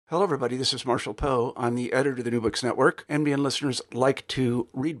Hello, everybody. This is Marshall Poe. I'm the editor of the New Books Network. NBN listeners like to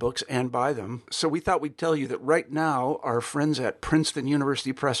read books and buy them. So we thought we'd tell you that right now, our friends at Princeton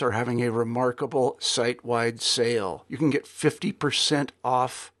University Press are having a remarkable site-wide sale. You can get 50%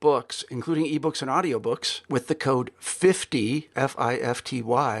 off books, including ebooks and audiobooks, with the code 50,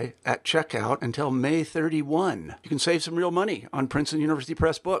 F-I-F-T-Y, at checkout until May 31. You can save some real money on Princeton University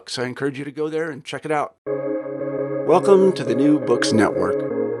Press books. I encourage you to go there and check it out. Welcome to the New Books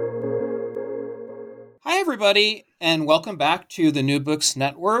Network. Hi, everybody, and welcome back to the New Books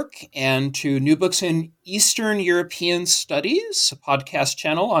Network and to New Books in Eastern European Studies, a podcast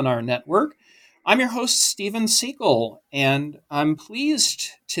channel on our network. I'm your host, Stephen Siegel, and I'm pleased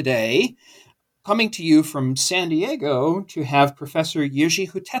today, coming to you from San Diego, to have Professor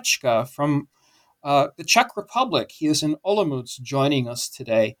Jiří Hutečka from the Czech Republic. He is in Olomouc joining us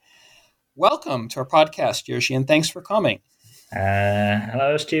today. Welcome to our podcast, Jiří, and thanks for coming.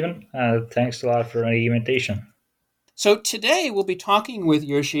 Hello, Stephen. Thanks a lot for the invitation. So today we'll be talking with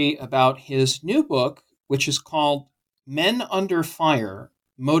Jiří about his new book, which is called Men Under Fire,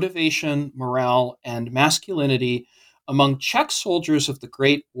 Motivation, Morale, and Masculinity Among Czech Soldiers of the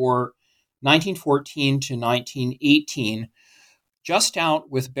Great War, 1914 to 1918, just out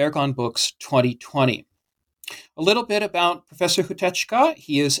with Berghahn Books 2020. A little bit about Professor Hutečka.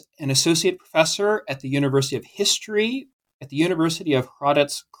 He is an associate professor at the University of History at the University of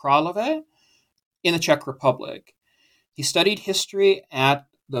Hradec Králové in the Czech Republic. He studied history at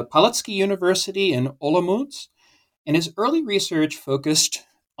the Palacký University in Olomouc, and his early research focused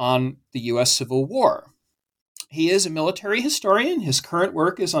on the U.S. Civil War. He is a military historian. His current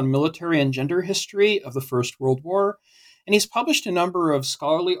work is on military and gender history of the First World War, and he's published a number of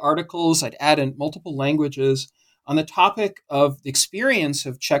scholarly articles, I'd add in multiple languages, on the topic of the experience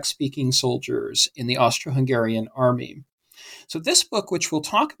of Czech-speaking soldiers in the Austro-Hungarian army. So this book, which we'll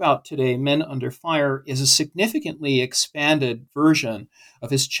talk about today, Men Under Fire, is a significantly expanded version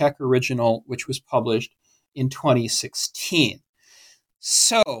of his Czech original, which was published in 2016.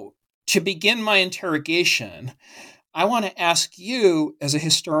 So to begin my interrogation, I want to ask you, as a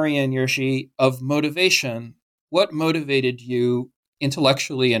historian, Jiří, of motivation, what motivated you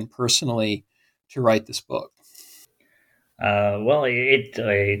intellectually and personally to write this book? Well,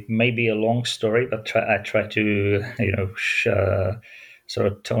 it may be a long story, but I try to sort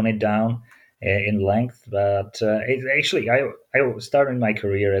of tone it down in length. But I started my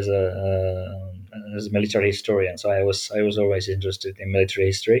career as a military historian, so I was always interested in military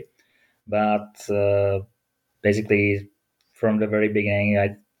history. But basically, from the very beginning,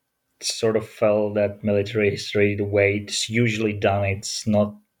 I sort of felt that military history, the way it's usually done, it's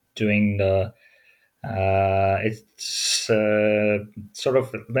not doing the it's sort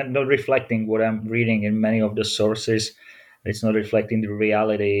of not reflecting what I'm reading in many of the sources. It's not reflecting the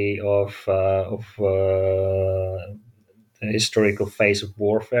reality of the historical phase of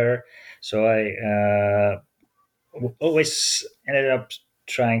warfare. So I always ended up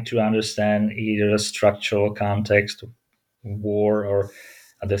trying to understand either the structural context of war or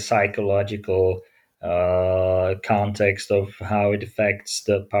the psychological context of how it affects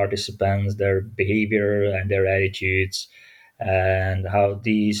the participants, their behavior and their attitudes, and how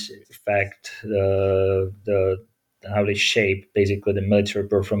these affect how they shape basically the military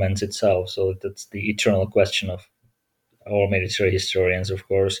performance itself. So that's the eternal question of all military historians, of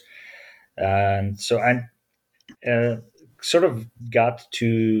course. And so I sort of got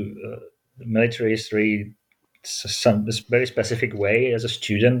to military history this very specific way as a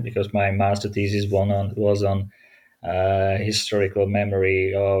student, because my master thesis was on historical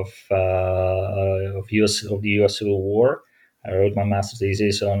memory of the U.S. Civil War. I wrote my master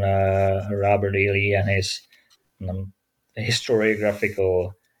thesis on Robert E. Lee and his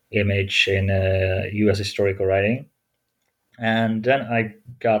historiographical image in U.S. historical writing. And then I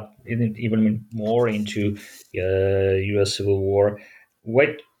got even more into U.S. Civil War,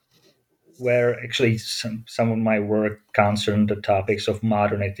 where actually some of my work concerned the topics of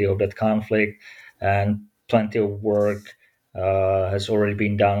modernity of that conflict, and plenty of work has already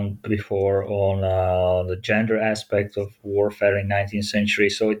been done before on the gender aspect of warfare in 19th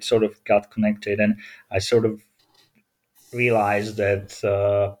century. So it sort of got connected, and I sort of realized that,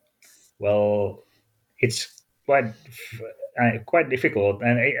 well, it's quite difficult,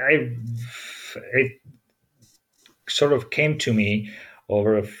 and it sort of came to me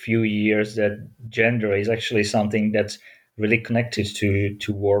over a few years that gender is actually something that's really connected to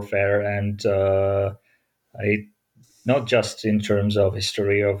warfare, and not just in terms of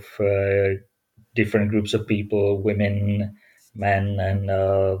history of different groups of people, women, men, and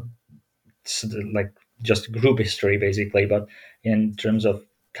like just group history basically, but in terms of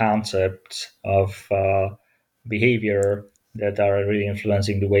concepts of behavior that are really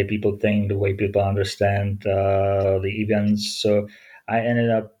influencing the way people think, the way people understand the events. So I ended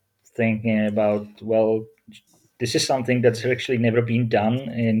up thinking about, well, this is something that's actually never been done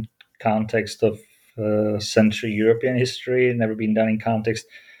in context of Central European history, never been done in context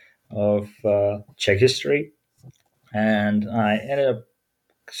of Czech history. And I ended up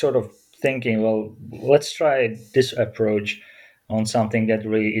sort of thinking, well, let's try this approach on something that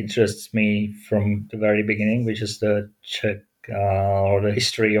really interests me from the very beginning, which is the Czech or the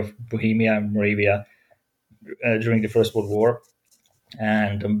history of Bohemia and Moravia during the First World War.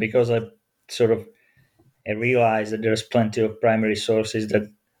 And because I realized that there's plenty of primary sources that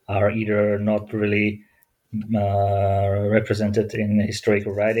are either not really represented in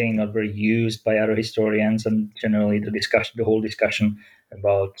historical writing, not very used by other historians, and generally the whole discussion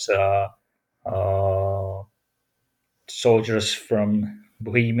about soldiers from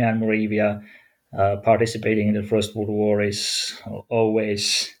Bohemia and Moravia participating in the First World War is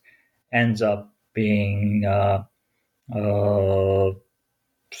always ends up being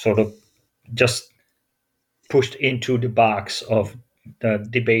sort of just pushed into the box of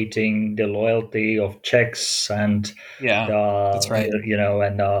debating the loyalty of Czechs and that's right.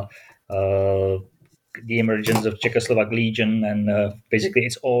 The emergence of Czechoslovak Legion, and basically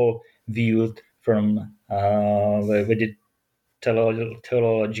it's all viewed from with the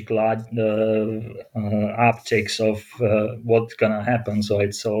teleological optics of what's gonna happen. So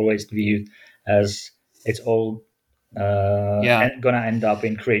it's always viewed as it's all gonna end up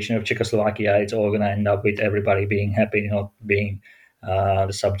in creation of Czechoslovakia. It's all gonna end up with everybody being happy, not being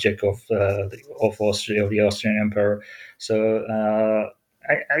the subject of Austria, of the Austrian Emperor. So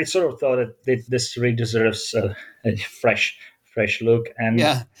I sort of thought that this really deserves a fresh look, and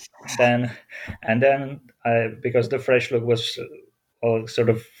then because the fresh look was sort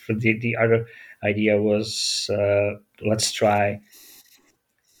of the other idea was let's try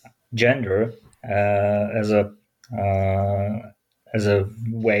gender as a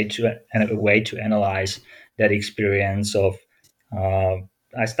way to analyze that experience of.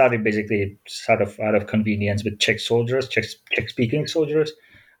 I started basically sort of out of convenience with Czech soldiers, Czech-speaking soldiers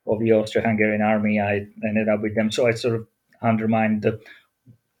of the Austro-Hungarian army. I ended up with them, so I sort of undermined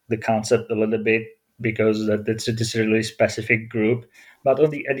the concept a little bit because it's a really specific group. But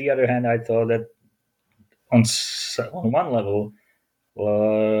on the other hand, I thought that on one level,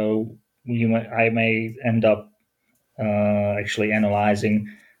 I may end up actually analyzing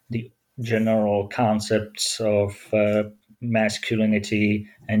the general concepts of masculinity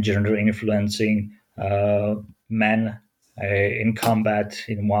and gender influencing men in combat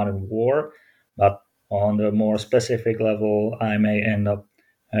in modern war. But on the more specific level, I may end up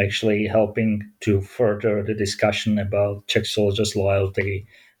actually helping to further the discussion about Czech soldiers' loyalty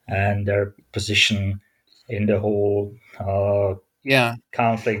and their position in the whole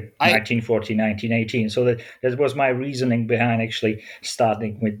conflict 1914-1918. So that was my reasoning behind actually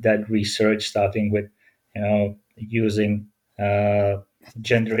starting with that research, starting with using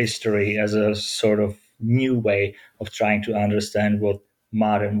gender history as a sort of new way of trying to understand what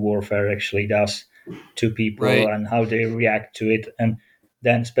modern warfare actually does to people and how they react to it, and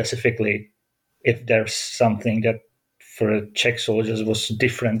then specifically if there's something that for Czech soldiers was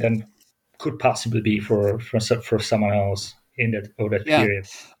different than could possibly be for someone else in that period.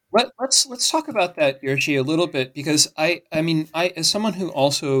 Let's talk about that, Jerzy, a little bit, because I mean, as someone who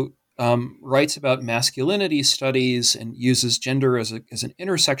also writes about masculinity studies and uses gender as an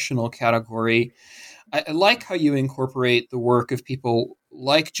intersectional category, I like how you incorporate the work of people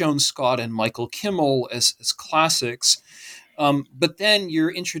like Joan Scott and Michael Kimmel as classics. But then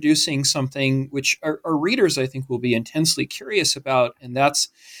you're introducing something which our readers, I think, will be intensely curious about, and that's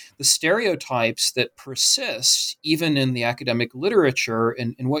the stereotypes that persist even in the academic literature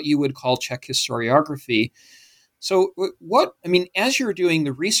and what you would call Czech historiography. So as you're doing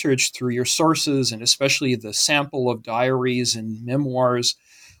the research through your sources and especially the sample of diaries and memoirs,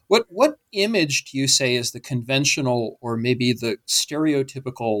 what image do you say is the conventional or maybe the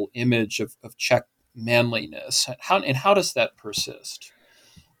stereotypical image of Czech manliness? How does that persist?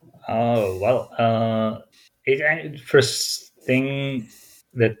 Oh, well, first thing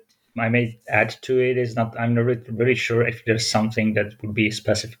that I may add to it is I'm not really sure if there's something that would be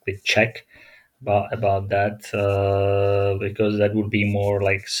specifically Czech about that, because that would be more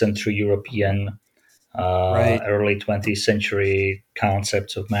like Central European, early 20th century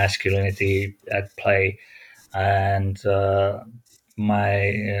concepts of masculinity at play. And I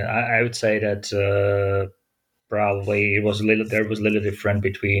would say that probably there was little different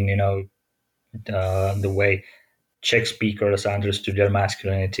between the way Czech speakers understood their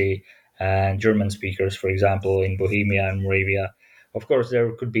masculinity and German speakers, for example, in Bohemia and Moravia. Of course,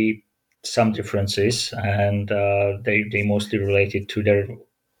 there could be some differences, and they mostly related to their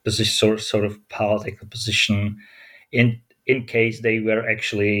position, sort of political position, in case they were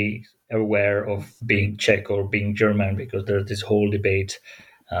actually aware of being Czech or being German, because there's this whole debate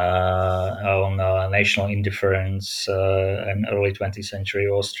on national indifference in early 20th century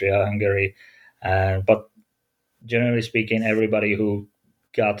Austria, Hungary, but generally speaking, everybody who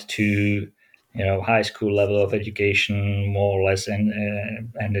got to high school level of education more or less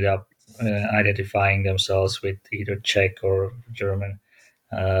ended up identifying themselves with either Czech or German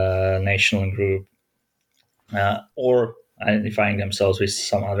national group, or identifying themselves with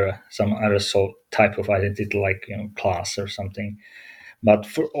some other type of identity, like class or something. But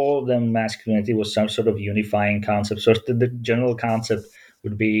for all of them, masculinity was some sort of unifying concept. So the general concept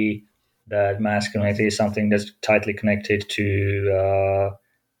would be that masculinity is something that's tightly connected to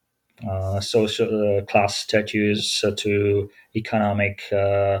social class status, to economic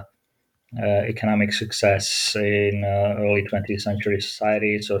success in early 20th century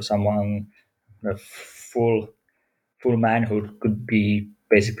society. So someone full manhood could be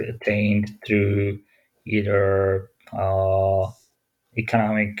basically attained through either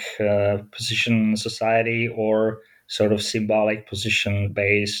economic position in society, or sort of symbolic position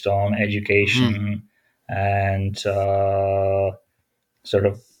based on education, and sort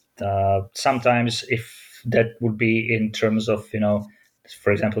of sometimes, if that would be in terms of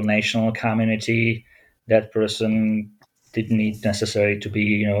for example, national community, that person didn't need necessarily to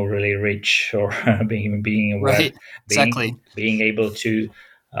be really rich, or being aware, Right. Exactly. being able to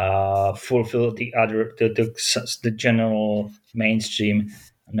fulfill the general mainstream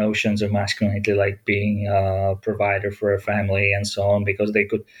notions of masculinity, like being a provider for a family and so on, because they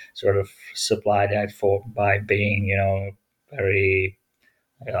could sort of supply that by being very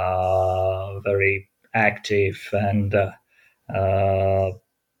very active and uh,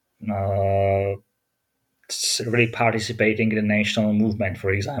 uh, really participating in the national movement,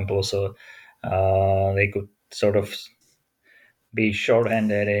 for example. So they could sort of be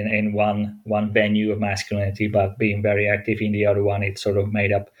short-handed in one venue of masculinity, but being very active in the other one, it sort of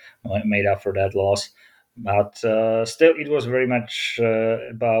made up for that loss. But still, it was very much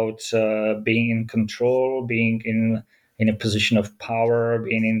about being in control, being in a position of power,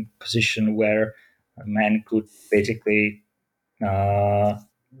 being in a position where men could basically uh,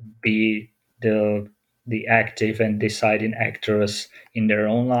 be the active and deciding actors in their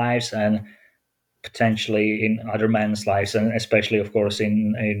own lives, and potentially in other men's lives, and especially, of course,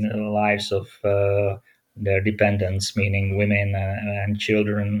 in the lives of their dependents, meaning women and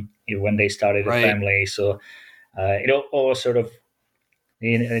children, when they started a Right. family. So it all sort of,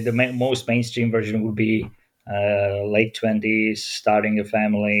 the most mainstream version would be late 20s, starting a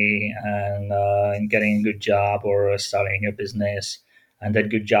family, and getting a good job, or starting a business. And that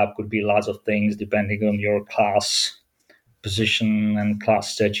good job could be lots of things depending on your class position and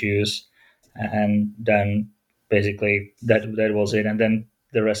class status. And then basically that was it. And then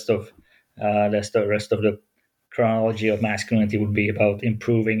the rest of the chronology of masculinity would be about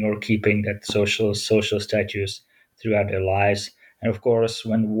improving or keeping that social status throughout their lives. And of course,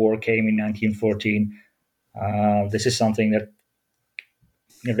 when war came in 1914, this is something that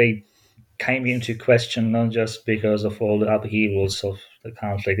they came into question, not just because of all the upheavals of the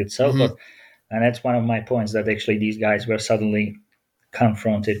conflict itself, Hmm. but, and that's one of my points, that actually these guys were suddenly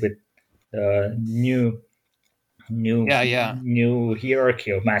confronted with new new Yeah. Yeah. new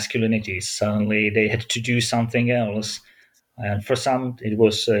hierarchy of masculinities. Suddenly they had to do something else, and for some it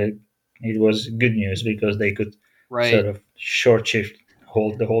was good news, because they could sort Right. of short shift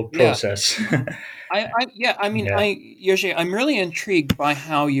hold the whole Yeah. process. Yeah, I mean, Yeah. Yoshi, I'm really intrigued by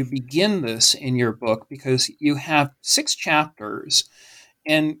how you begin this in your book, because you have 6 chapters.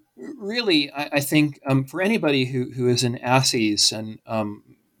 And really, I think for anybody who is in ASSIS and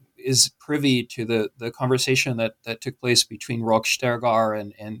is privy to the conversation that took place between Rolk Stergar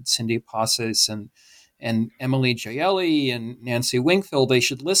and Cindy Passes and Emily Jaeli and Nancy Wingfield, they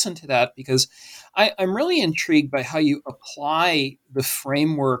should listen to that, because I'm really intrigued by how you apply the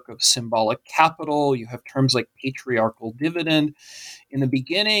framework of symbolic capital. You have terms like patriarchal dividend. In the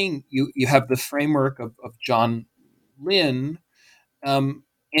beginning, you have the framework of John Lynn,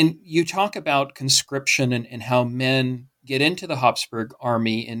 and you talk about conscription and how men get into the Habsburg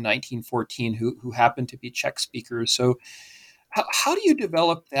army in 1914 who happen to be Czech speakers. So, how do you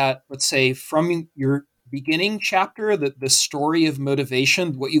develop that, let's say, from your beginning chapter, the story of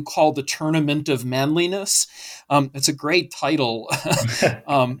motivation, what you call the tournament of manliness. It's a great title.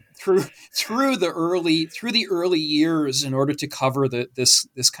 Through the early years, in order to cover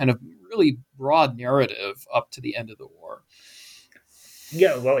this kind of really broad narrative up to the end of the war.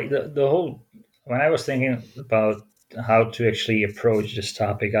 Yeah, well, the whole, when I was thinking about how to actually approach this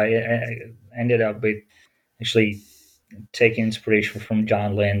topic, I ended up with actually taking inspiration from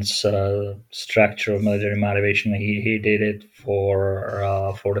John Lynn's structure of military motivation. He did it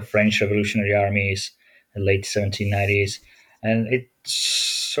for the French Revolutionary Armies in the late 1790s, and it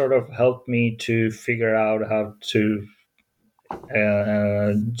sort of helped me to figure out how to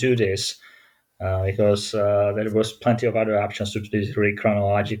do this. Because there was plenty of other options to do this really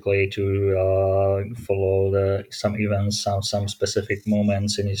chronologically, to follow some events, some specific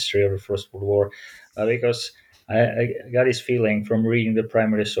moments in history of the First World War. Because I got this feeling from reading the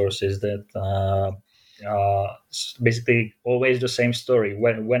primary sources that basically always the same story.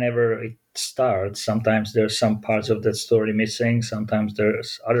 Whenever it starts, sometimes there's some parts of that story missing. Sometimes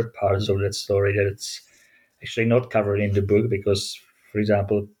there's other parts of that story that it's actually not covered in the book because, for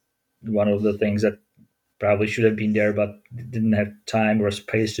example, one of the things that probably should have been there but didn't have time or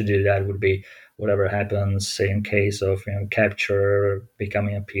space to do that would be whatever happens in case of capture,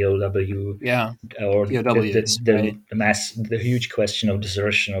 becoming a POW, or POWs, right. the huge question of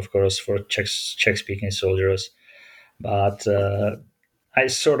desertion, of course, for Czech-speaking soldiers. But I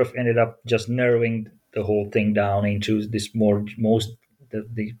sort of ended up just narrowing the whole thing down into this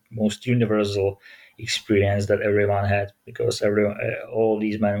the most universal experience that everyone had, because all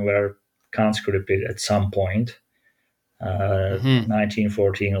these men were conscripted at some point,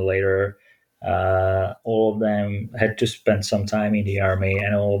 1914 or later. All of them had to spend some time in the army,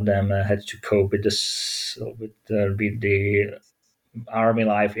 and all of them had to cope with the army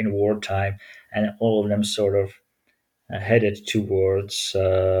life in wartime, and all of them sort of headed towards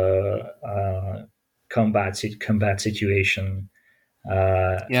combat situation,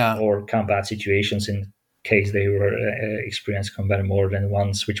 or combat situations in case they were experienced combat more than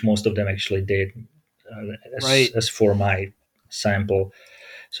once, which most of them actually did, as for my sample.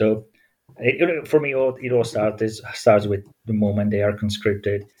 So for me, it all starts with the moment they are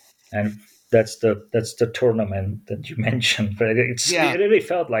conscripted, and that's the tournament that you mentioned. But it really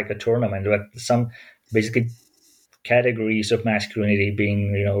felt like a tournament with some basically categories of masculinity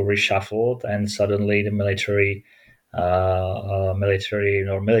being reshuffled, and suddenly the military or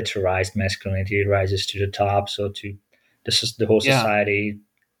militarized masculinity rises to the top. So this is the whole society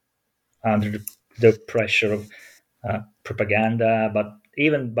under the pressure of propaganda, but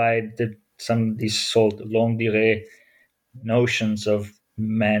even by some of these sort of longue durée notions of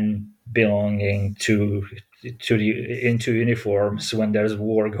men belonging into uniforms when there's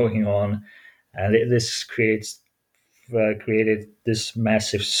war going on, and this created this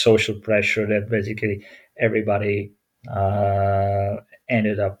massive social pressure that basically everybody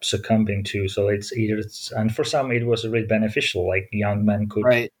ended up succumbing to. So and for some it was really beneficial, like young men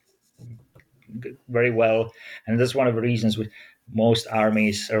could very well, and that's one of the reasons with most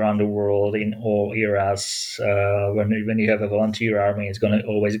armies around the world in all eras, when you have a volunteer army, it's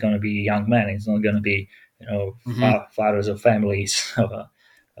always going to be young men. It's not going to be fathers of families. I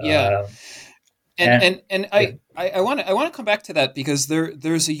want to come back to that, because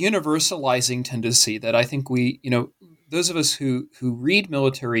there's a universalizing tendency that I think those of us who read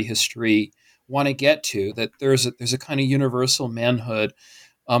military history want to get to, that there's a kind of universal manhood,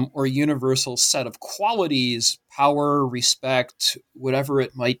 or a universal set of qualities, power, respect, whatever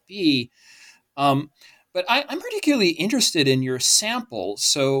it might be. But I'm particularly interested in your sample.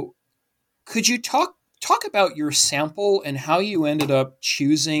 So could you talk about your sample and how you ended up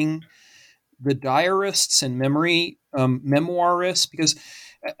choosing the diarists and memoirists? Because,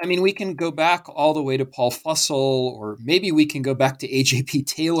 I mean, we can go back all the way to Paul Fussell, or maybe we can go back to A.J.P.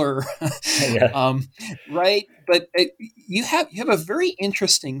 Taylor, right? But you have a very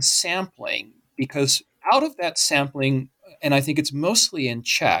interesting sampling, because out of that sampling, and I think it's mostly in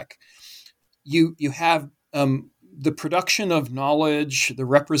Czech, you have the production of knowledge, the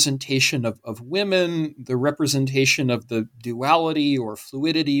representation of women, the representation of the duality or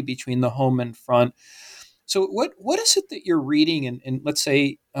fluidity between the home and front. So what is it that you're reading? And let's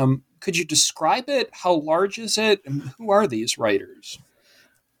say, could you describe it? How large is it? And who are these writers?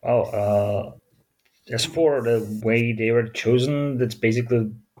 As for the way they were chosen, that's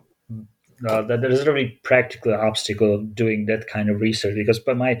basically that there is a really practical obstacle of doing that kind of research, because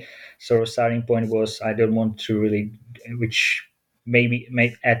my sort of starting point was I don't want to really, which maybe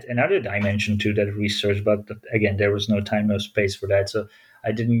add another dimension to that research, but again there was no time, no space for that. So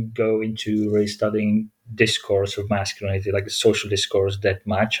I didn't go into really studying discourse of masculinity, like the social discourse, that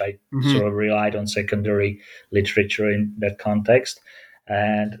much. I sort of relied on secondary literature in that context.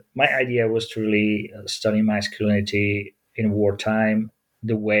 And my idea was to really study masculinity in wartime,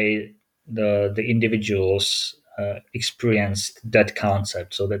 the way the individuals experienced that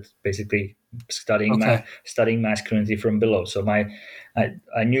concept. So that's basically studying masculinity from below. So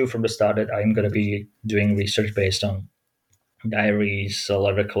I knew from the start that I'm going to be doing research based on diaries,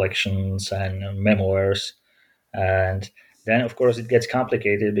 letter collections, and memoirs. And then, of course, it gets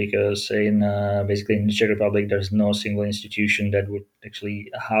complicated because basically in the Czech Republic, there's no single institution that would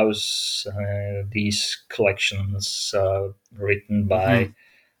actually house these collections written by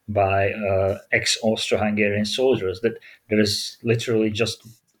ex-Austro-Hungarian soldiers. That there is literally just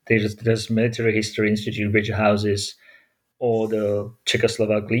there's Military History Institute which houses all the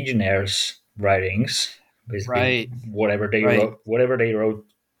Czechoslovak legionnaires' writings. Basically, whatever they wrote,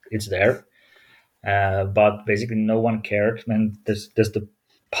 it's there. But basically, no one cared, and there's the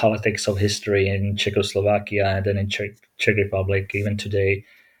politics of history in Czechoslovakia and then in Czech Republic even today.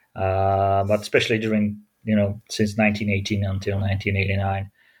 But especially during since 1918 until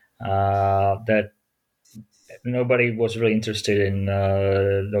 1989, that nobody was really interested in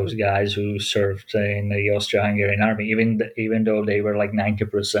those guys who served in the Austro-Hungarian army, even though they were like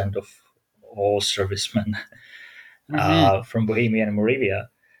 90% of all servicemen from Bohemia and Moravia.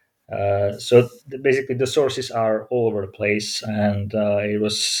 So basically, the sources are all over the place, and it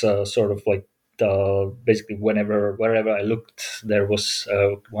was sort of like basically wherever I looked, there was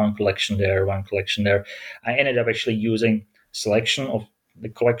one collection there, one collection there. I ended up actually using selection of the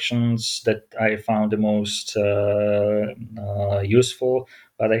collections that I found the most useful,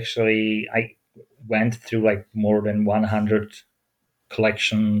 but actually I went through like more than 100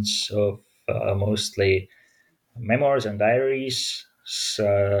 collections of mostly memoirs and diaries.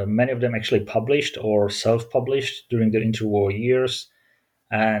 Many of them actually published or self-published during the interwar years,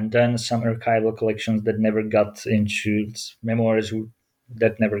 and then some archival collections that never got into memoirs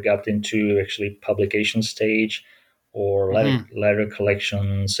that never got into actually publication stage, or letter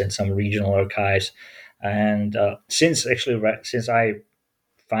collections in some regional archives. And since I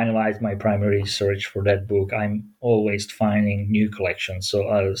finalized my primary research for that book, I'm always finding new collections.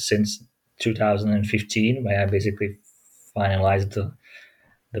 So since 2015, when I basically finalized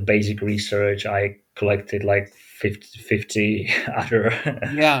the basic research, I collected like 50 other.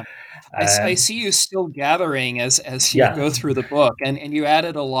 Yeah. I see you still gathering as you go through the book, and you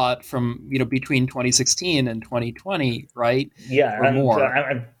added a lot from between 2016 and 2020, right? Yeah, or and more.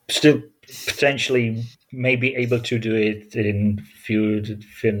 I'm still potentially maybe able to do it in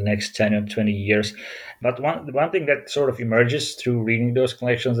the next 10 or 20 years. But one thing that sort of emerges through reading those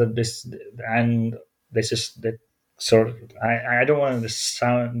collections sort of, I don't want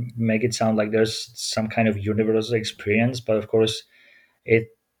to make it sound like there's some kind of universal experience, but of course it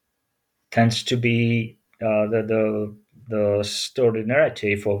tends to be the story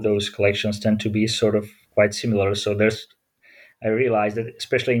narrative of those collections tend to be sort of quite similar. So I realized that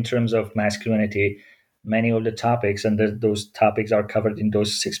especially in terms of masculinity, many of the topics, and those topics are covered in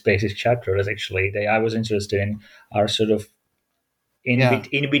those 6 basic chapters actually, I was interested in, are sort of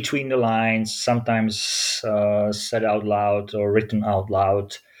in between the lines, sometimes said out loud or written out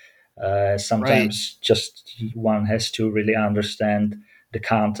loud. Sometimes just one has to really understand the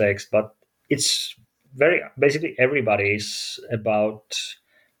context, but it's basically everybody's about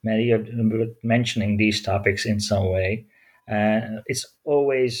mentioning these topics in some way, and it's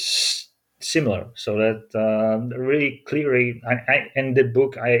always similar. So that really clearly, in the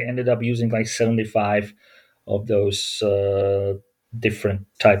book, I ended up using like 75 of those different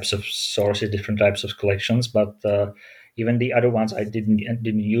types of sources, different types of collections, but even the other ones I didn't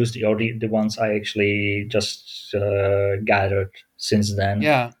use, the ones I actually just gathered since then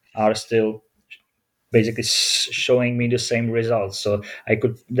are still basically showing me the same results. So I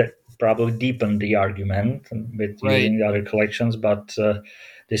could probably deepen the argument with using the other collections, but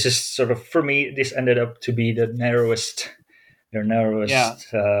this is sort of, for me, this ended up to be the narrowest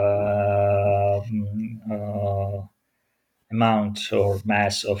amount or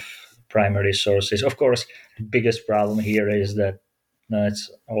mass of primary sources. Of course, the biggest problem here is that it's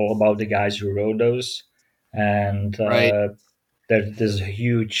all about the guys who wrote those, and there's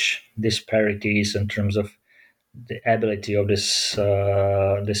huge disparities in terms of the ability of this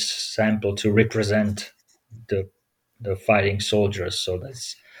sample to represent the fighting soldiers. So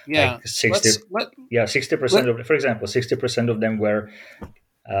that's like 60% of, for example, 60% of them were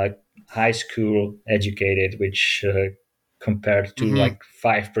high school educated, which compared to like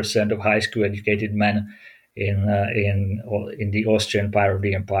 5% of high school educated men in the Austrian part of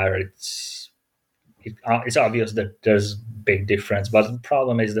the empire, it's obvious that there's big difference. But the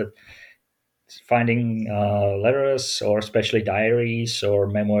problem is that finding letters, or especially diaries or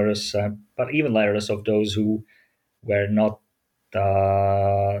memoirs, but even letters of those who were not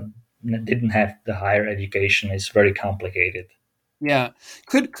uh, didn't have the higher education, is very complicated. Yeah.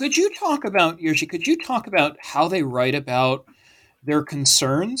 Could you talk about, Jerzy, could you talk about how they write about their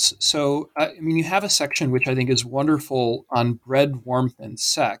concerns? So, I mean, you have a section which I think is wonderful on bread, warmth, and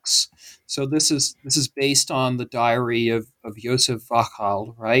sex. So this is based on the diary of Josef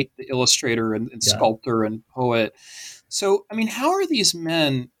Wachal, right? The illustrator and Yeah. sculptor and poet. So, I mean, how are these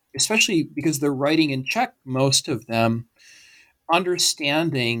men, especially because they're writing in Czech, most of them,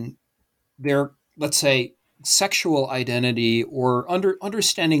 understanding their, let's say, sexual identity, or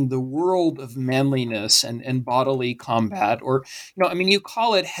understanding the world of manliness and bodily combat? Or, I mean, you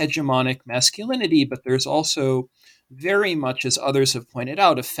call it hegemonic masculinity, but there's also very much, as others have pointed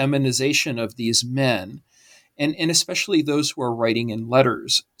out, a feminization of these men, and especially those who are writing in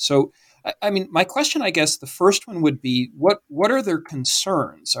letters. So, I mean, my question, I guess, the first one would be, what are their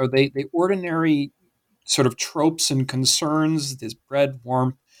concerns? Are they ordinary sort of tropes and concerns? This bread,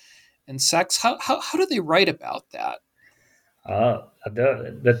 warmth, and sex. How do they write about that?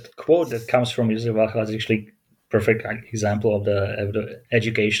 The quote that comes from Yusuf Wachal is actually perfect example of the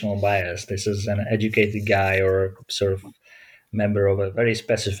educational bias. This is an educated guy, or sort of member of a very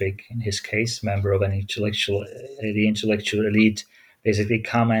specific, in his case, member of the intellectual elite, basically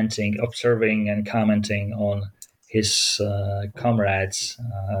commenting, observing, and commenting on his comrades,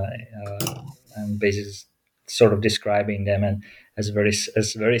 and basically sort of describing them and as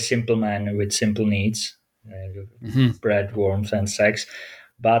very simple men with simple needs, Mm-hmm. bread, warmth, and sex.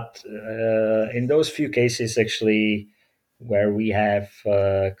 But in those few cases, actually, where we have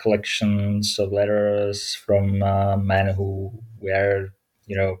collections of letters from men who were,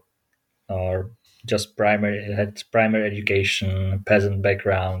 or just had primary education, peasant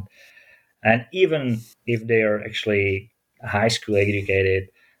background, and even if they are actually high school educated,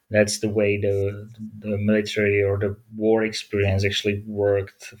 that's the way the military or the war experience actually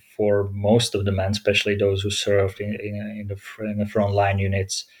worked for most of the men, especially those who served in the front line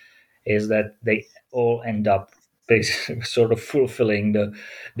units, is that they all end up basically sort of fulfilling the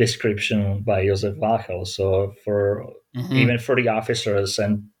description by Josef Wachel. So for Mm-hmm. even for the officers,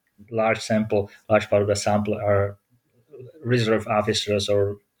 and large part of the sample are reserve officers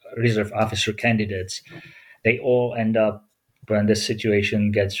or reserve officer candidates, they all end up, when the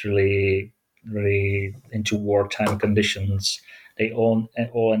situation gets really into wartime conditions, they all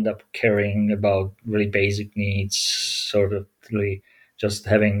end up caring about really basic needs, sort of really just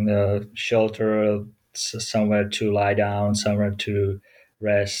having shelter, somewhere to lie down, somewhere to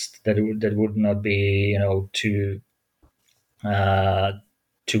rest, that would not be, uh,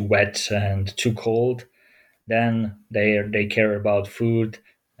 too wet and too cold. Then they care about food,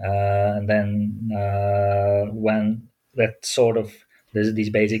 and then when that sort of these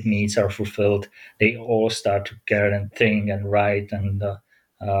basic needs are fulfilled, they all start to care and think and write, and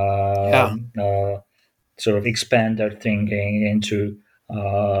Yeah. sort of expand their thinking into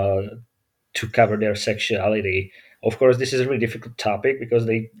to cover their sexuality. Of course, this is a really difficult topic, because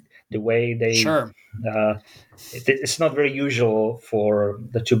the way they Sure. uh, it's not very usual for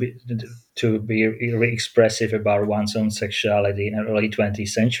to be really expressive about one's own sexuality in the early 20th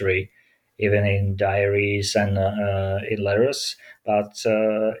century, even in diaries and in letters. But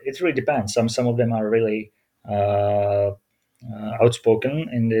it really depends. Some of them are really outspoken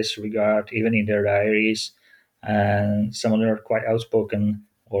in this regard, even in their diaries, and some of them are quite outspoken,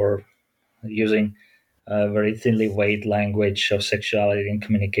 or using very thinly veiled language of sexuality in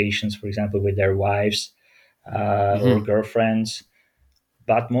communications, for example, with their wives or Mm-hmm. girlfriends.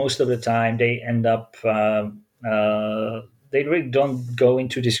 But most of the time, they end up they really don't go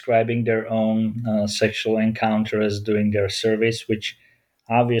into describing their own sexual encounters during their service, which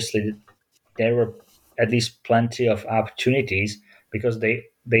obviously there were at least plenty of opportunities, because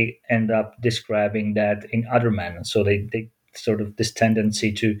they end up describing that in other men. So they sort of this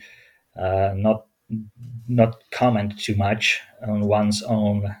tendency to not comment too much on one's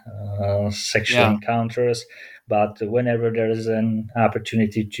own sexual Yeah. encounters, but whenever there is an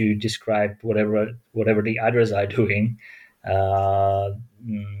opportunity to describe whatever the others are doing,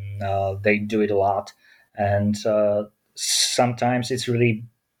 they do it a lot, and sometimes it's really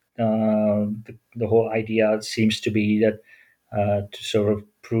the whole idea seems to be that to sort of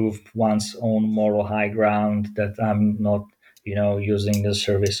prove one's own moral high ground, that I'm not, using the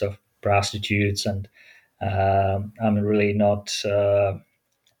service of prostitutes, and I'm really not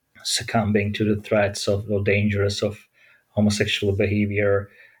succumbing to the threats of or dangers of homosexual behavior.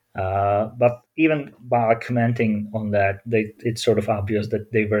 But even by commenting on that, it's sort of obvious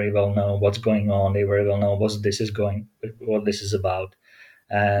that they very well know what's going on. They very well know what this is about,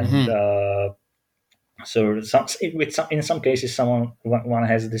 and Hmm. so in some cases, one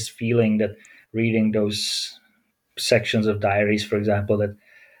has this feeling that reading those sections of diaries, for example, that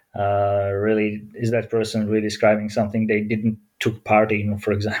really is that person really describing something they didn't took part in,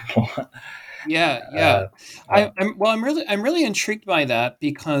 for example. Yeah, yeah. uh, uh, I'm really intrigued by that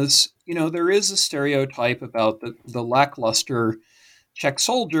because there is a stereotype about the lackluster Czech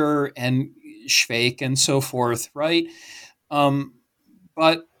soldier and Schweik and so forth, right? Um,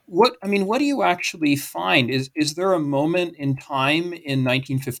 but what do you actually find? Is there a moment in time in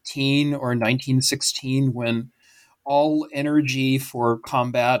 1915 or 1916 when all energy for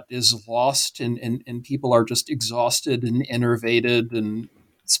combat is lost and people are just exhausted and enervated and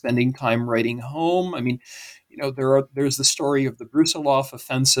spending time writing home? I mean, there's the story of the Brusilov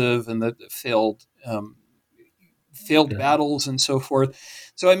offensive and the failed yeah. battles and so forth.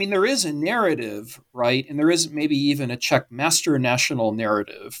 So, I mean, there is a narrative, right? And there is maybe even a Czech master national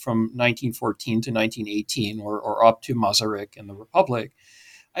narrative from 1914 to 1918 or up to Masaryk and the Republic.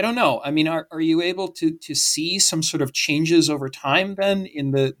 I don't know. I mean, are you able to see some sort of changes over time then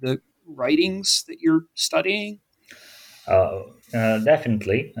in the writings that you're studying? Uh,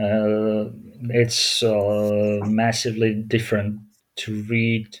 Definitely. It's massively different to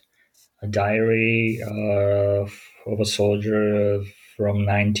read a diary of a soldier from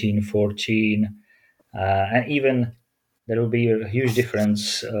 1914, and even there will be a huge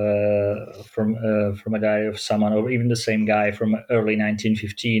difference from a diary of someone, or even the same guy from early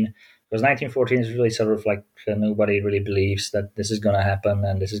 1915. Because 1914 is really sort of like nobody really believes that this is going to happen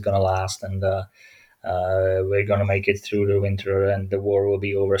and this is going to last, and we're going to make it through the winter and the war will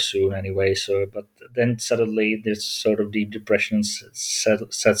be over soon anyway. So, but then suddenly this sort of deep depression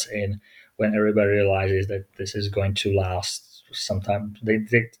sets in when everybody realizes that this is going to last sometime. They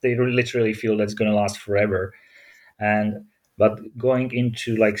literally feel that's going to last forever. And but going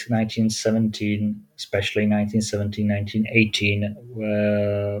into like 1917, especially 1917, 1918,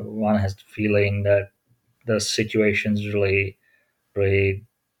 one has the feeling that the situation is really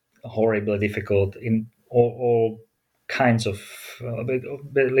horribly difficult in all kinds of,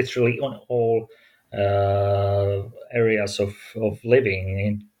 literally on all areas of living.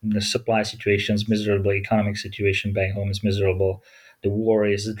 In the supply situation is miserable, economic situation back home is miserable. The war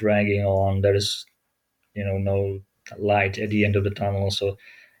is dragging on. There is no light at the end of the tunnel. So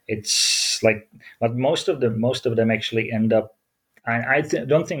it's like, but most of them actually end up.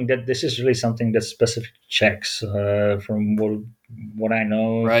 Don't think that this is really something that's specific to Czechs. From what I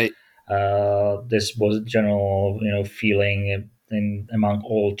know, Right. this was a general feeling among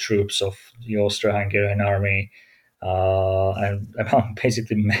all troops of the Austro-Hungarian army, and among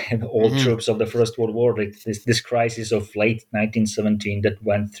basically all Hmm. troops of the First World War. This crisis of late 1917 that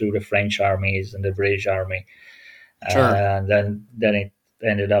went through the French armies and the British army, Sure. and then it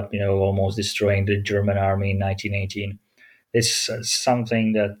ended up almost destroying the German army in 1918. It's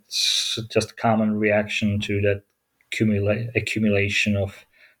something that's just a common reaction to that accumulation of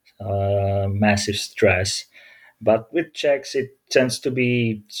massive stress. But with Czechs, it tends to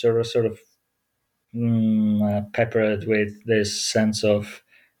be sort of peppered with this sense of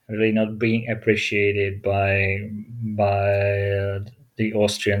really not being appreciated by the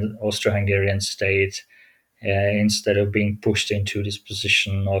Austro-Hungarian state, instead of being pushed into this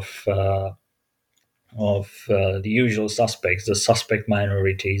position of the usual suspects, the suspect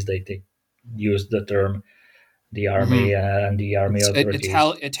minorities. They use the term, the Hmm. army and the army authorities.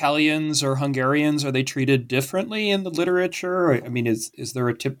 Italians or Hungarians, are they treated differently in the literature? I mean, is there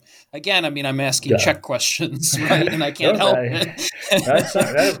a tip? Again, I mean, I'm asking Yeah. Czech questions, right? And I can't No, help it. that's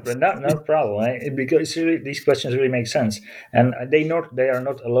not a problem, because really, these questions really make sense, and they are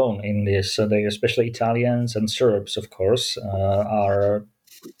not alone in this. So they, especially Italians and Serbs, of course, are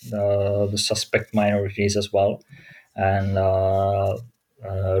the suspect minorities as well, and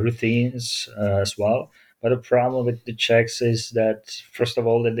Ruthenes as well. But the problem with the Czechs is that, first of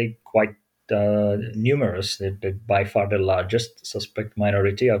all, that they quite numerous. They're by far the largest suspect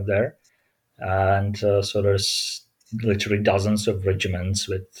minority out there, and so there's literally dozens of regiments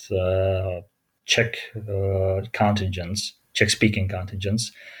with Czech contingents, Czech-speaking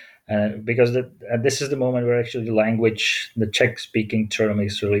contingents, because this is the moment where actually the language, the Czech-speaking term,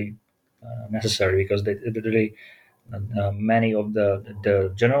 is really necessary, because they really many of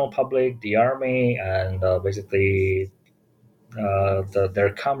the general public, the army, and basically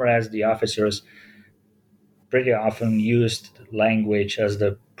their comrades, the officers, pretty often used language as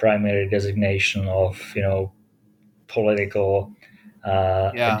the primary designation of political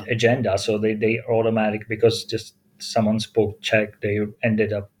Yeah. agenda. So they automatic, because just someone spoke Czech, they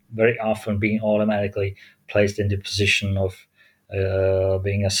ended up very often being automatically placed in the position of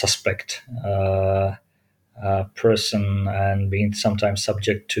being a suspect person, and being sometimes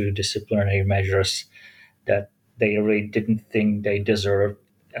subject to disciplinary measures that they really didn't think they deserved.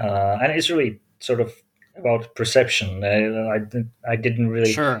 And it's really sort of about perception. I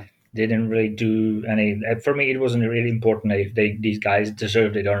Sure. didn't really do any. For me, it wasn't really important if these guys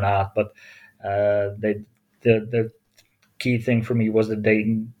deserved it or not. But the key thing for me was that they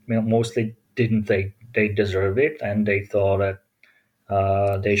mostly didn't think they deserve it, and they thought that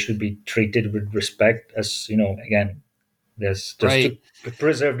they should be treated with respect, as again, there's just to Right.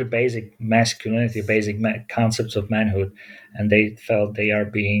 preserve the basic masculinity, basic concepts of manhood, and they felt they are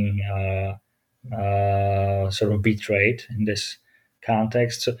being sort of betrayed in this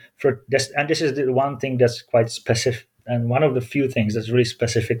context. So for this, and this is the one thing that's quite specific, and one of the few things that's really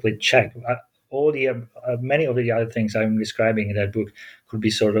specifically Czech. All the many of the other things I'm describing in that book could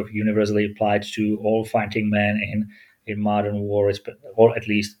be sort of universally applied to all fighting men in modern war, or at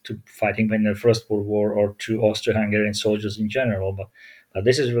least to fighting men in the First World War, or to Austro-Hungarian soldiers in general. But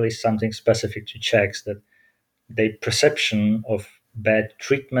this is really something specific to Czechs, that their perception of bad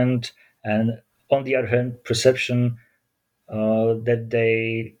treatment, and on the other hand, perception that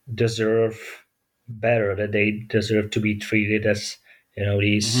they deserve better, that they deserve to be treated as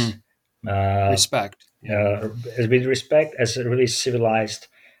these Respect. with respect, as a really civilized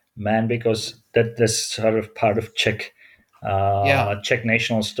man, because that's sort of part of Yeah. Czech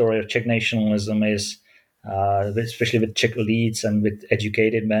national story, or Czech nationalism is, especially with Czech elites and with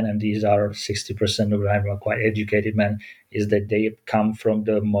educated men, and these are 60% of them are quite educated men, is that they come from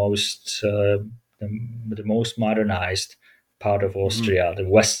the most modernized part of Austria, the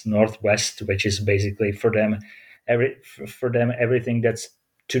west northwest, which is basically for them everything that's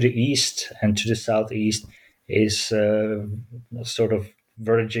to the east and to the southeast is sort of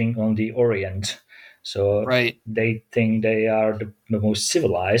verging on the Orient. So Right. they think they are the most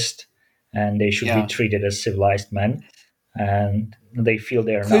civilized, and they should be Yeah. treated as civilized men, and they feel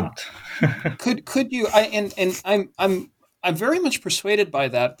they are Could not. could you? I'm very much persuaded by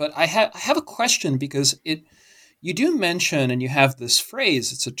that, but I have a question, because you do mention, and you have this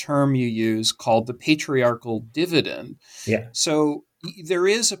phrase. It's a term you use called the patriarchal dividend. Yeah. So there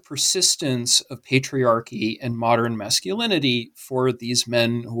is a persistence of patriarchy and modern masculinity for these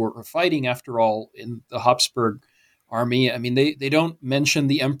men who are fighting, after all, in the Habsburg army. I mean, they don't mention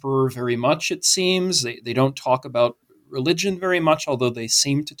the emperor very much, it seems. They don't talk about religion very much, although they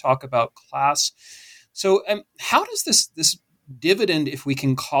seem to talk about class. So how does this dividend, if we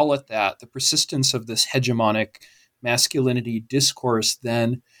can call it that, the persistence of this hegemonic masculinity discourse,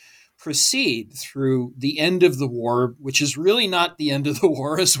 then proceed through the end of the war, which is really not the end of the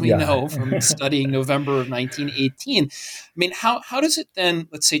war, as we know from studying November of 1918. I mean, how does it then,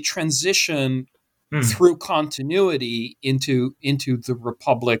 let's say, transition through continuity into the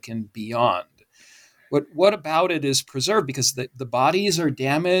Republic and beyond? What about it is preserved? Because the bodies are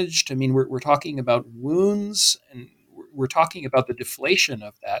damaged. I mean, we're talking about wounds, and we're talking about the deflation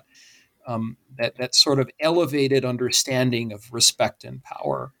of that sort of elevated understanding of respect and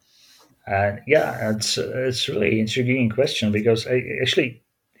power. And yeah, it's really intriguing question, because actually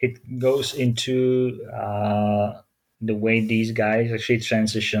it goes into the way these guys actually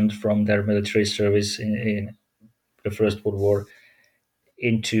transitioned from their military service in the First World War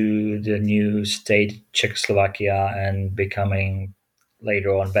into the new state Czechoslovakia, and becoming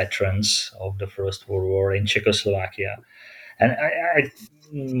later on veterans of the First World War in Czechoslovakia. And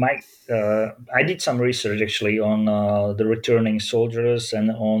I did some research actually on the returning soldiers,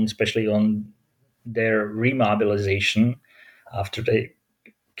 and on especially on their remobilization after they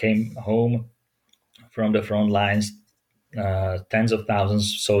came home from the front lines. Tens of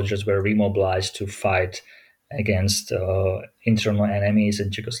thousands of soldiers were remobilized to fight against internal enemies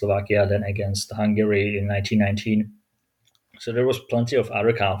in Czechoslovakia, then against Hungary in 1919. So there was plenty of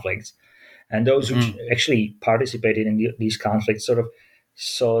other conflicts, and those who actually participated in these conflicts sort of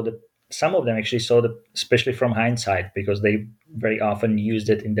saw the. Some of them actually saw the, especially from hindsight, because they very often used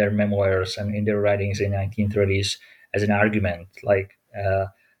it in their memoirs and in their writings in 1930s as an argument, like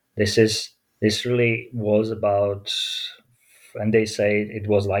this really was about, and they say it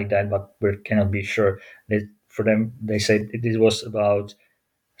was like that, but we cannot be sure. For them, they said it was about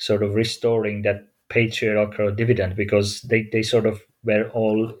sort of restoring that patriarchal dividend, because they sort of were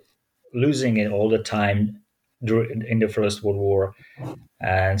all losing it all the time in the First World War,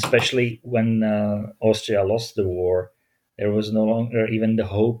 and especially when Austria lost the war, there was no longer even the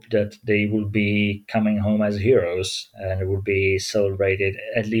hope that they would be coming home as heroes and would be celebrated,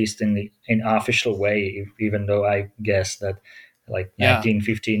 at least in official way, even though I guess that like Yeah.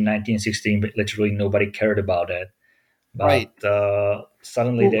 1915, 1916, but literally nobody cared about it. Right. But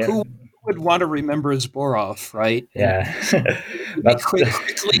suddenly Who would want to remember Zborov, right? And yeah. would be But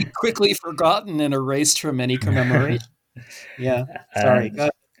quickly forgotten and erased from any commemoration. Yeah. Sorry.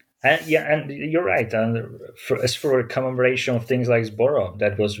 and and you're right. And as for a commemoration of things like Zborov,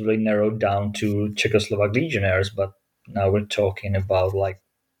 that was really narrowed down to Czechoslovak legionnaires. But now we're talking about like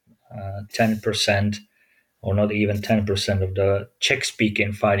 10%, or not even 10% of the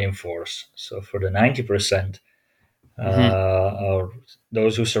Czech-speaking fighting force. So for the 90%, Mhm. or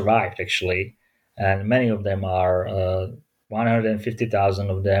those who survived, actually, and many of them are 150,000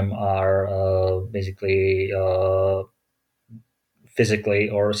 of them are basically physically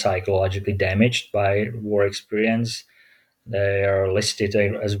or psychologically damaged by war experience. They are listed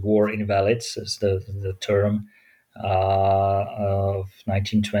as war invalids, as the term of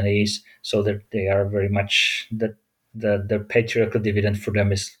 1920s. So that they are very much that the patriarchal dividend for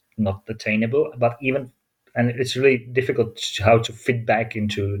them is not attainable. But even, and it's really difficult how to fit back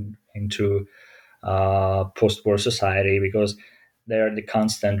into post-war society, because they are the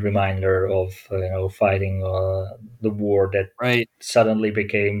constant reminder of fighting the war that Right. suddenly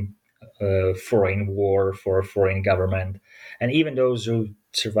became a foreign war for a foreign government. And even those who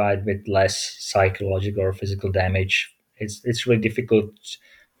survived with less psychological or physical damage, it's really difficult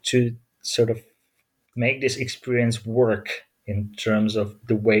to sort of make this experience work in terms of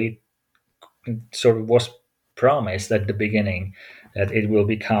the way it sort of was promised at the beginning, that it will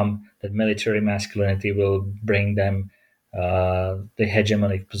become that military masculinity will bring them the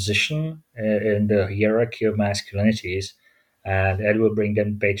hegemonic position in the hierarchy of masculinities, and it will bring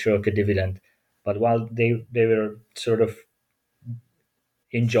them patriarchal dividend. But while they were sort of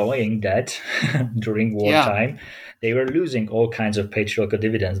enjoying that during Yeah. wartime, they were losing all kinds of patriarchal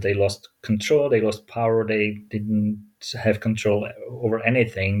dividends. They lost control, they lost power, they didn't have control over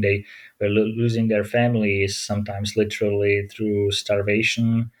anything. They were losing their families, sometimes literally through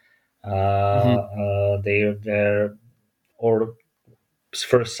starvation. Mhm. They're or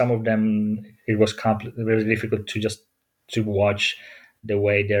for some of them it was very difficult to just to watch the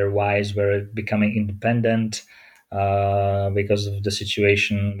way their wives were becoming independent because of the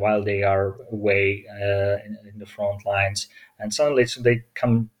situation while they are away in the front lines, and suddenly so they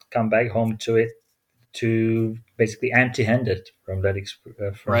come back home to it, to basically empty-handed from that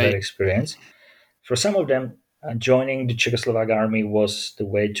Right. experience. For some of them, joining the Czechoslovak army was the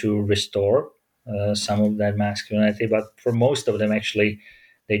way to restore some of that masculinity. But for most of them, actually,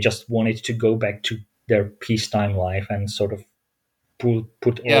 they just wanted to go back to their peacetime life and sort of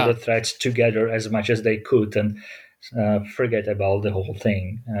put all Yeah. the threads together as much as they could, and forget about the whole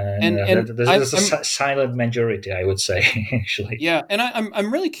thing. And And this I'm is a silent majority, I would say, actually. Yeah, and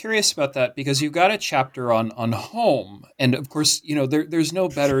I'm really curious about that because you've got a chapter on home, and of course, there's no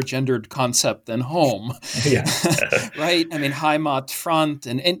better gendered concept than home, Yeah. right? I mean, Heimat, Front,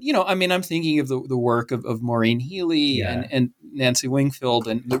 and I mean, I'm thinking of the work of Maureen Healy Yeah. and Nancy Wingfield,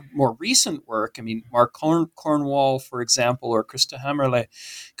 and the more recent work. I mean, Mark Cornwall, for example, or Krista Hammerle.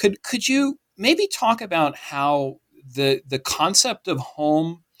 Could you maybe talk about how the concept of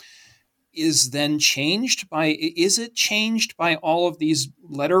home is it changed by all of these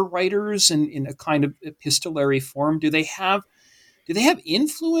letter writers in a kind of epistolary form? Do they have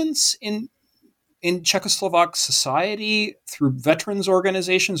influence in Czechoslovak society through veterans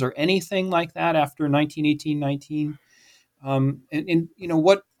organizations or anything like that after 1918, 19? And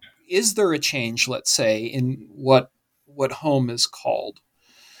what is there a change, let's say, in what home is called?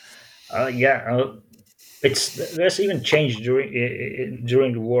 Yeah. It's there's even change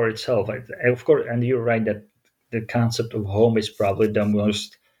during the war itself. Of course, and you're right that the concept of home is probably the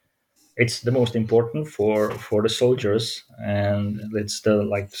most important for the soldiers, and it's the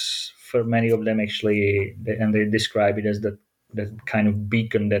like for many of them actually, and they describe it as the kind of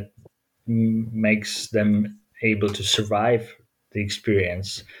beacon that makes them able to survive the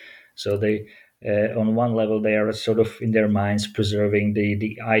experience. So they, on one level, they are sort of in their minds preserving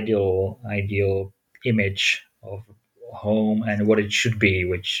the ideal image of home and what it should be,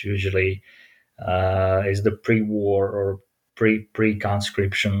 which usually is the pre-war or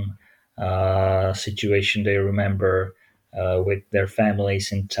pre-conscription situation they remember, with their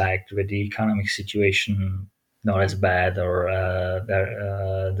families intact, with the economic situation not as bad, or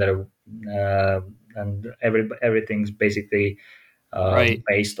and everything's basically Right.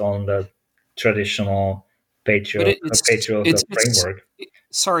 based on the traditional But patriarchal framework.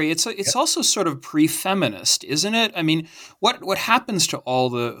 Sorry, it's also sort of pre-feminist, isn't it? I mean, what happens to all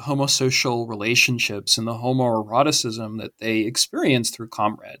the homosocial relationships and the homoeroticism that they experience through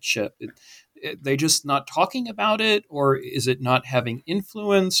comradeship? They just not talking about it, or is it not having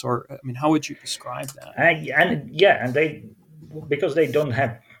influence? Or I mean, how would you describe that? And they, because they don't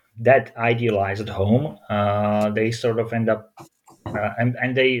have that idealized home, they sort of end up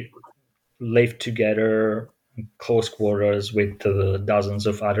and they live together in close quarters with dozens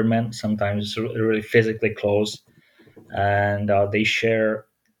of other men, sometimes really physically close, and they share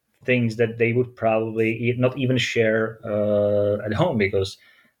things that they would probably not even share at home, because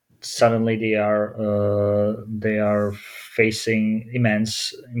suddenly they are facing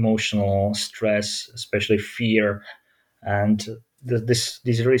immense emotional stress, especially fear, and these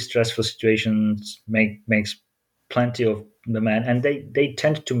really stressful situations makes plenty of the men, and they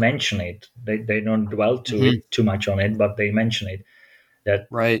tend to mention it. They don't dwell it too much on it, but they mention it, that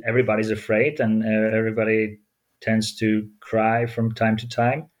right. everybody's afraid, and everybody tends to cry from time to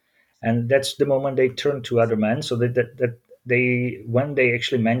time, and that's the moment they turn to other men. So that they, when they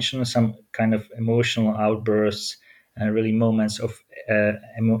actually mention some kind of emotional outbursts and really moments of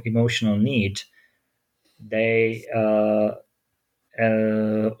emotional need, they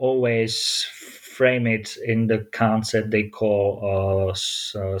always frame it in the concept they call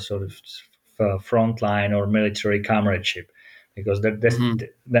sort of frontline or military comradeship, because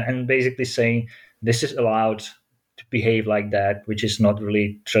and basically saying this is allowed to behave like that, which is not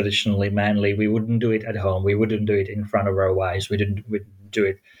really traditionally manly. We wouldn't do it at home. We wouldn't do it in front of our wives. We'd do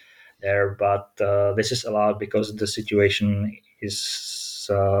it there, but this is allowed because the situation is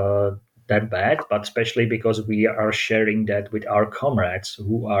that bad, but especially because we are sharing that with our comrades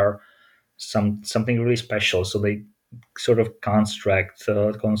who are something really special. So they sort of construct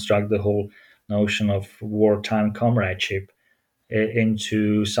the whole notion of wartime comradeship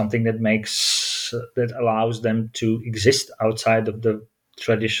into something that allows them to exist outside of the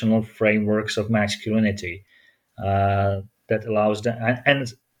traditional frameworks of masculinity. That allows them,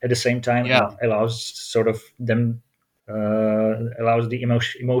 and at the same time allows sort of them allows the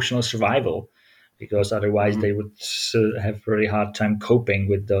emotional survival, because otherwise they would have very hard time coping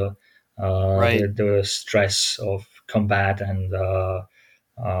with the stress of combat and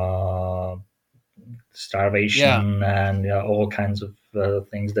starvation and all kinds of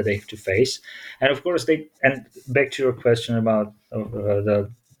things that they have to face. And of course and back to your question about the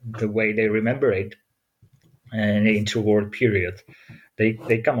way they remember it in the interwar period,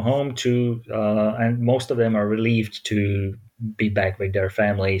 they come home to and most of them are relieved to be back with their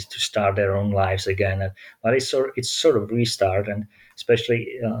families, to start their own lives again. But it's sort of restart, and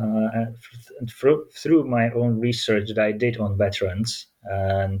especially through my own research that I did on veterans,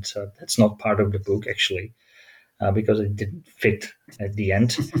 and that's not part of the book actually, because it didn't fit at the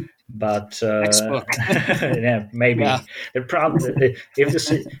end. But yeah, maybe the problem, if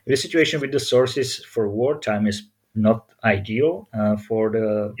the situation with the sources for wartime is not ideal, for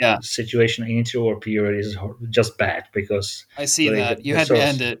the situation in interwar period is just bad, because I see that you had to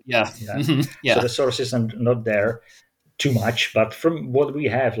end it. So the sources are not there too much, but from what we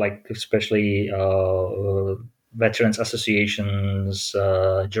have, like especially veterans associations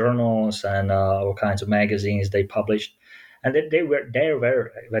journals and all kinds of magazines they published, and there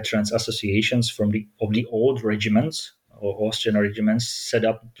were veterans associations of the old regiments or Austrian regiments set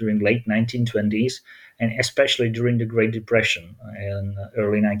up during late 1920s, and especially during the Great Depression in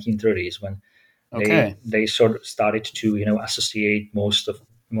early 1930s, when they sort of started to associate most of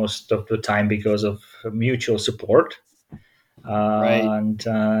the time because of mutual support. And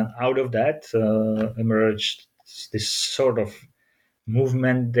out of that emerged this sort of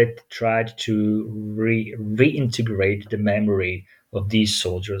movement that tried to reintegrate the memory of these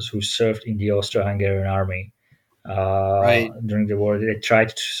soldiers who served in the Austro-Hungarian army during the war. They tried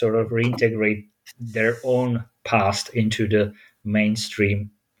to sort of reintegrate their own past into the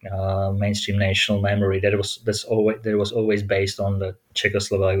mainstream national memory that was always based on the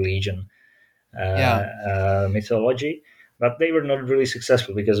Czechoslovak Legion mythology. But they were not really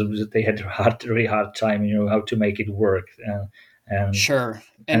successful because they had really hard time, how to make it work. Sure.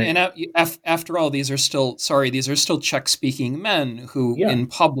 And after all, these are still Czech-speaking men who, in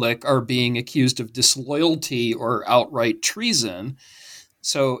public, are being accused of disloyalty or outright treason.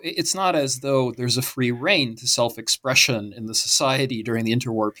 So it's not as though there's a free rein to self-expression in the society during the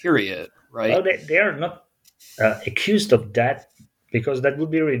interwar period, right? Well, they are not accused of that, because that would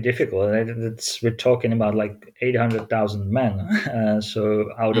be really difficult. We're talking about like 800,000 men,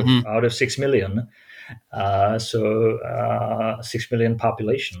 so out of 6 million. 6 million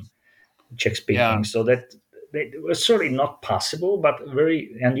population, Czech speaking. So that it was certainly not possible, but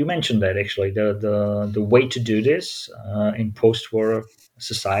very. And you mentioned that actually, the way to do this in post-war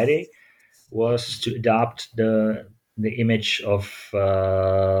society was to adopt the image of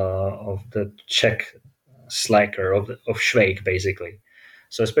the Czech slacker of Schweik, basically.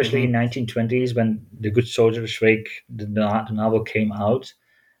 So especially in 1920s, when The Good Soldier Schweik, the novel came out,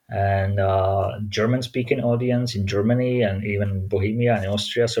 and German-speaking audience in Germany and even Bohemia and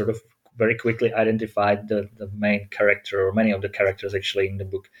Austria sort of very quickly identified the main character, or many of the characters actually in the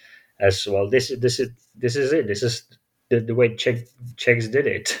book, as well. This is it. This is the way Czechs did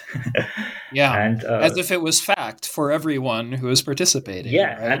it. Yeah, And as if it was fact for everyone who was participating.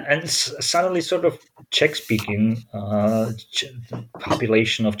 yeah, right? and suddenly, sort of Czech-speaking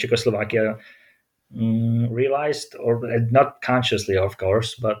population of Czechoslovakia realized, or not consciously, of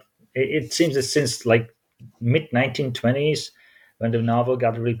course, but it seems that since like mid 1920s, when the novel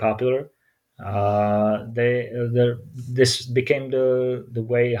got really popular, this became the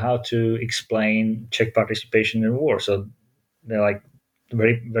way how to explain Czech participation in war. So they're like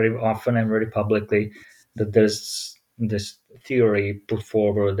very very often and very publicly that there's this theory put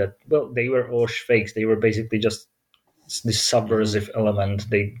forward that, well, they were all fakes. They were basically just this subversive element.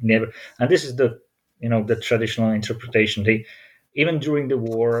 They never, and this is the traditional interpretation. They, even during the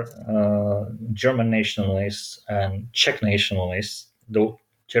war, German nationalists and Czech nationalists, though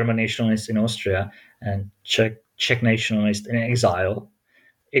German nationalists in Austria and Czech nationalists in exile,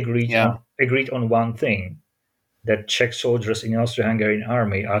 Yeah, agreed on one thing, that Czech soldiers in the Austro-Hungarian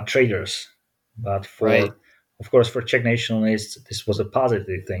army are traitors. But right. of course, for Czech nationalists, this was a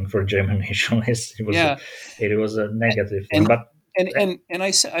positive thing. For German nationalists, Yeah, it was a negative thing. and But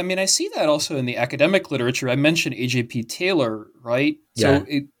I mean, I see that also in the academic literature. I mentioned A.J.P. Taylor, right? yeah,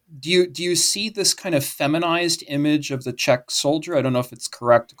 Do you see this kind of feminized image of the Czech soldier? I don't know if it's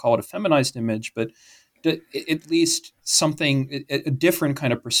correct to call it a feminized image, but at least something, a different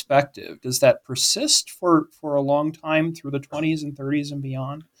kind of perspective. Does that persist for a long time through the 20s and 30s and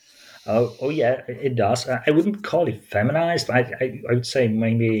beyond? oh yeah, it does. I wouldn't call it feminized. I would say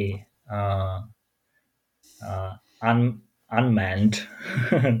maybe unmanned,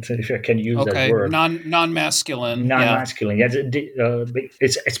 if I can use that Okay, word. non-masculine. Yeah. Non-masculine. Yeah,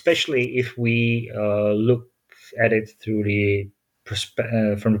 it's especially if we look at it through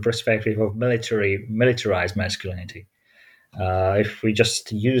from the perspective of militarized masculinity. If we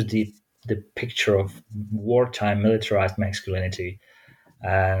just use the picture of wartime militarized masculinity,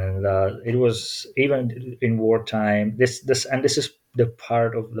 and it was even in wartime. This is the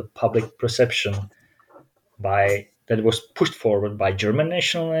part of the public perception by that was pushed forward by German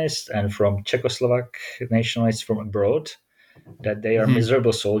nationalists and from Czechoslovak nationalists from abroad, that they are Mhm.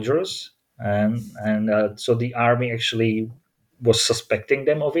 miserable soldiers, and so the army actually was suspecting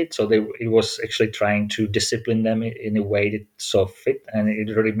them of it. So it was actually trying to discipline them in a way that saw fit, and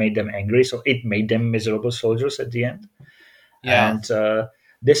it really made them angry. So it made them miserable soldiers at the end. Yeah. And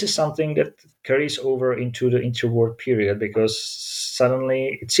this is something that carries over into the interwar period, because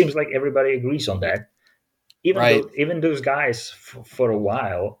suddenly it seems like everybody agrees on that. Right. Even those guys for a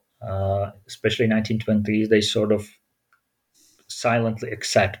while, especially 1920s, they sort of silently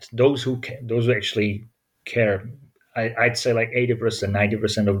accept those who actually care. I'd say like 80%,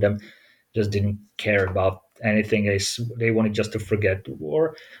 90% of them just didn't care about anything. They wanted just to forget the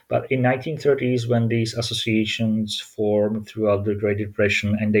war. But in 1930s, when these associations formed throughout the Great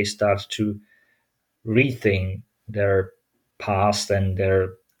Depression, and they start to rethink their past and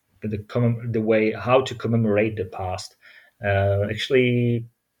the way how to commemorate the past, actually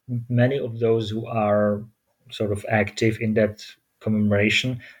many of those who are sort of active in that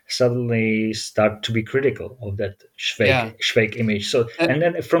commemoration suddenly start to be critical of that Yeah. Schweik image. So, Uh, and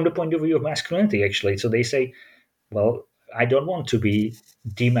then from the point of view of masculinity, actually, so they say, well, I don't want to be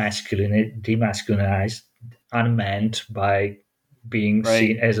demasculinized, unmanned by being right.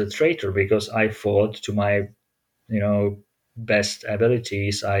 seen as a traitor because I fought to my, best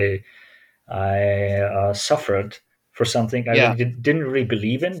abilities. I suffered for something I really Yeah. didn't really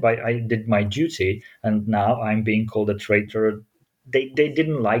believe in, but I did my duty, and now I'm being called a traitor. They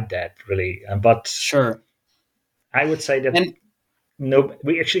didn't like that really, but Sure. I would say that And no,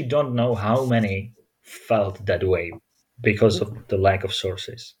 we actually don't know how many felt that way because of the lack of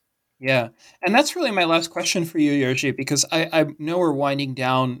sources. yeah, and that's really my last question for you, Yoshi, because I know we're winding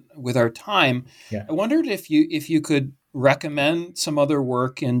down with our time. Yeah, I wondered if you could recommend some other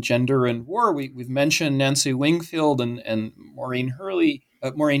work in gender and war. We've mentioned Nancy Wingfield and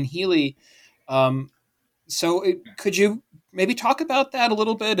Maureen Healy. Um, could you maybe talk about that a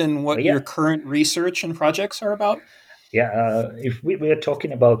little bit and what your yeah. current research and projects are about? If we are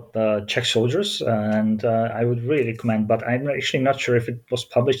talking about Czech soldiers, and I would really recommend, but I'm actually not sure if it was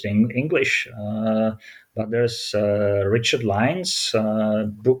published in English. But there's Richard Lyne's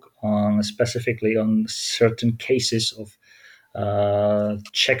book on specifically on certain cases of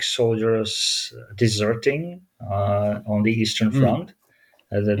Czech soldiers deserting on the Eastern Front.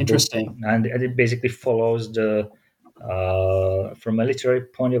 That book, Interesting. and it basically follows from a military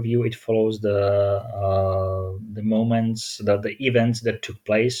point of view, it follows the moments, the events that took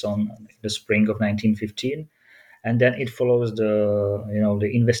place on the spring of 1915, and then it follows the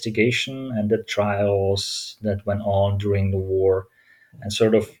investigation and the trials that went on during the war, and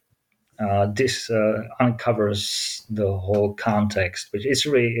sort of this uncovers the whole context, which is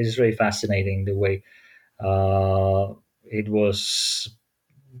really fascinating. The way it was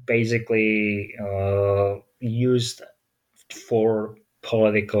basically used for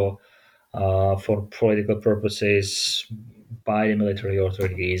political purposes by the military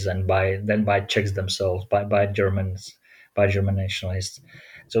authorities and by Czechs themselves, by German nationalists.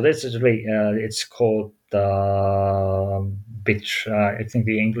 So this is really it's called I think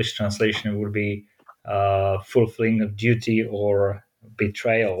the English translation would be fulfilling of duty or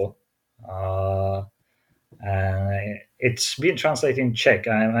betrayal. It's been translated in Czech.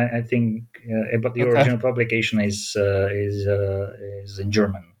 I think, but the Okay. original publication is in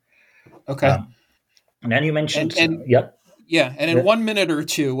German. Okay. And then you mentioned, And yeah. and in 1 minute or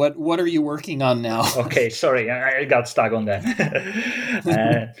two, what are you working on now? Okay, sorry, I got stuck on that.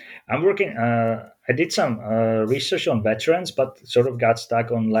 I'm working. I did some research on veterans, but sort of got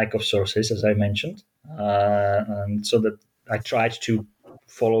stuck on lack of sources, as I mentioned, and so that I tried to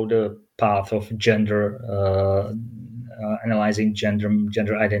follow the path of analyzing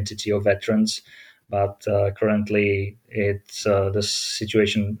gender identity of veterans. But currently, it's the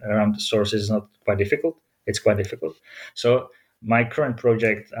situation around the sources is not quite difficult. It's quite difficult. So my current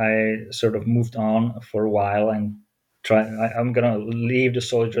project, I sort of moved on for a while and I'm gonna leave the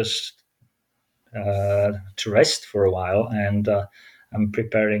soldiers to rest for a while, and I'm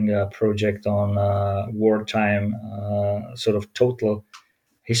preparing a project on wartime, sort of total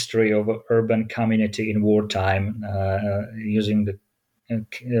history of urban community in wartime, using the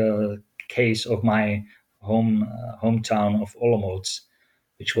case of my hometown of Olomouc,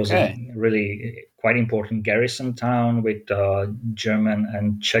 which was a Okay. really quite important garrison town with German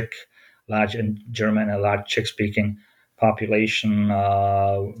and Czech, large and German and large Czech-speaking population.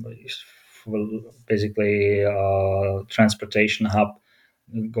 Basically, transportation hub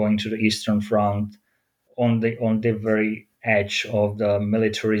going to the Eastern Front on the very edge of the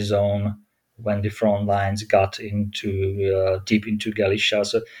military zone when the front lines got into deep into Galicia.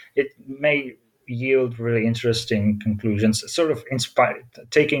 So it may yield really interesting conclusions, sort of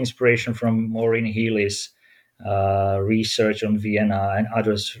taking inspiration from Maureen Healy's research on Vienna and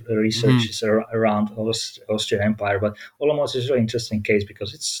others' researches around Austrian Empire. But Olomouc is a really interesting case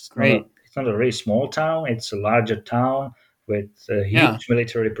because it's Great. not a really small town; it's a larger town with a Yeah. huge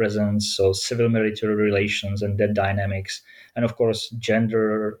military presence, so civil military relations and their dynamics, and of course,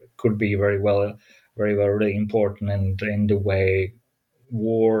 gender could be very well really important in the way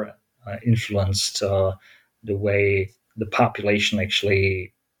war influenced the way the population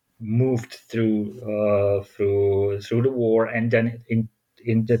actually moved through the war, and then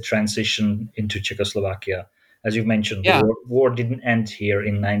in the transition into Czechoslovakia. As you mentioned, the Yeah. war didn't end here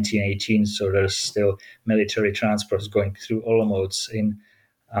in 1918, so there's still military transports going through Olomouc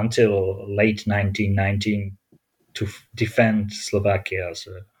until late 1919 to defend Slovakia.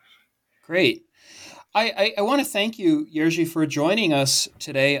 So. Great. I want to thank you, Jerzy, for joining us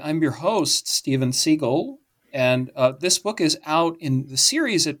today. I'm your host, Stephen Siegel, and this book is out in the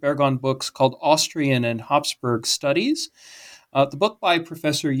series at Bergon Books called Austrian and Habsburg Studies. The book by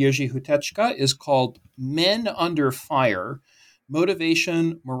Professor Jerzy Hutečka is called Men Under Fire,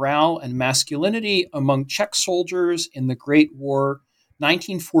 Motivation, Morale, and Masculinity Among Czech Soldiers in the Great War,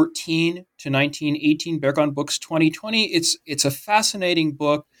 1914 to 1918, Bergon Books 2020. It's a fascinating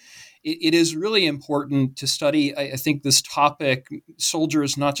book. It is really important to study, I think, this topic,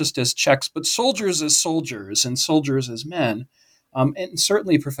 soldiers not just as Czechs, but soldiers as soldiers and soldiers as men. And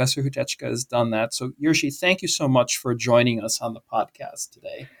certainly Professor Hutečka has done that. So, Jerzy, thank you so much for joining us on the podcast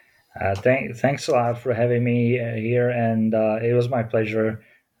today. Thanks a lot for having me here, and it was my pleasure.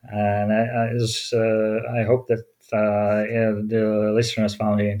 And I hope that the listeners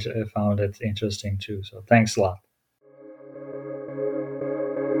found it interesting too. So thanks a lot.